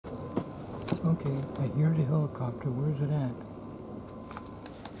Okay, I hear the helicopter. Where's it at?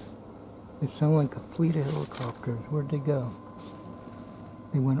 It sounded like a fleet of helicopters. Where'd they go?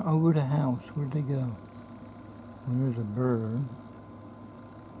 They went over the house. Where'd they go? Well, there's a bird.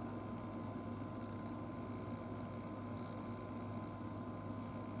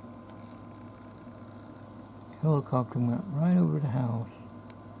 The helicopter went right over the house.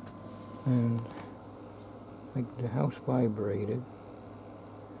 And like the house vibrated.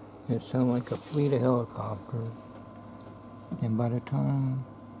 It sounded like a fleet of helicopters. And by the time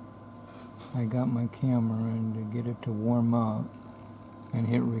I got my camera in to get it to warm up and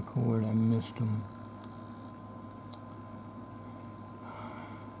hit record, I missed them.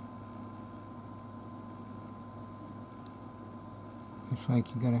 It's like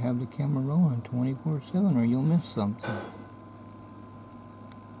you gotta have the camera rolling 24/7 or you'll miss something.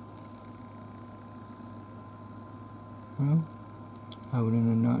 Well, I wouldn't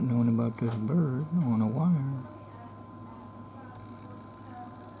have not known about this bird on a wire.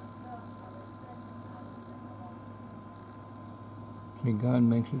 See, God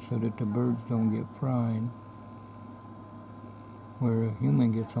makes it so that the birds don't get fried. Where a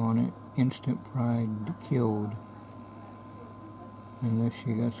human gets on it, instant fried, killed. Unless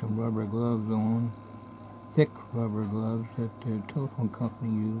you got some rubber gloves on. Thick rubber gloves that the telephone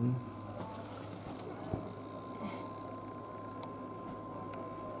company uses.